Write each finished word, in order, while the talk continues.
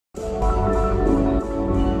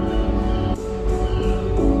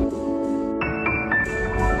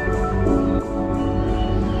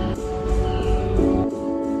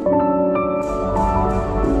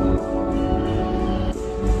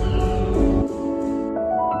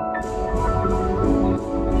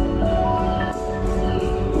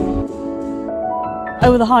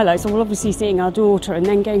Oh, the highlights, well, obviously seeing our daughter and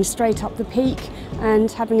then going straight up the peak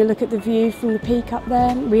and having a look at the view from the peak up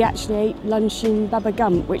there. We actually ate lunch in Baba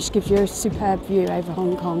Gump, which gives you a superb view over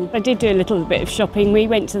Hong Kong. I did do a little bit of shopping. We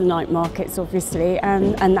went to the night markets, obviously,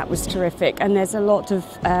 and that was terrific. And there's a lot of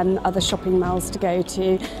other shopping malls to go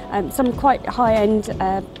to, some quite high-end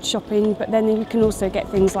shopping, but then you can also get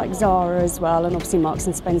things like Zara as well, and obviously Marks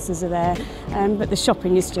and Spencer's are there. But the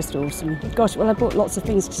shopping is just awesome. Gosh, well, I bought lots of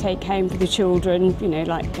things to take home for the children, you know,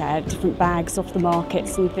 like different bags off the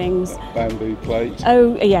markets and things. Bamboo plate.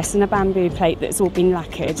 Oh yes, and a bamboo plate that's all been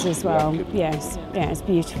lacquered as well. Yes, yeah, it's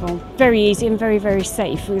beautiful. Very easy and very, very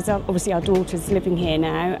safe, because obviously our daughter's living here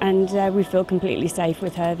now, and we feel completely safe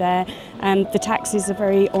with her there. The taxis are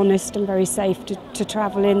very honest and very safe to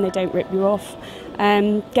travel in. They don't rip you off.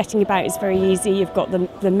 Getting about is very easy. You've got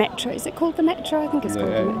the metro. Is it called the metro? I think it's called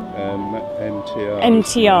MTR.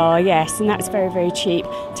 MTR, yes, and that's very, very cheap.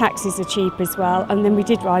 Taxis are cheap as well, and then we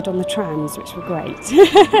did ride on the trams, which were great.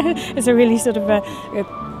 It's a really sort of a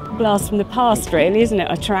blast from the past, really, isn't it,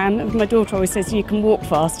 a tram? My daughter always says you can walk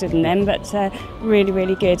faster than them, but really,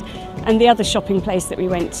 really good. And the other shopping place that we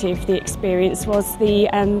went to for the experience was the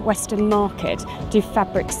Western Market. Do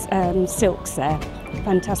fabrics, silks there.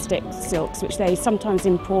 Fantastic silks, which they sometimes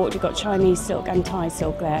import. You've got Chinese silk and Thai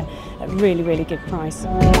silk there at really, really good price.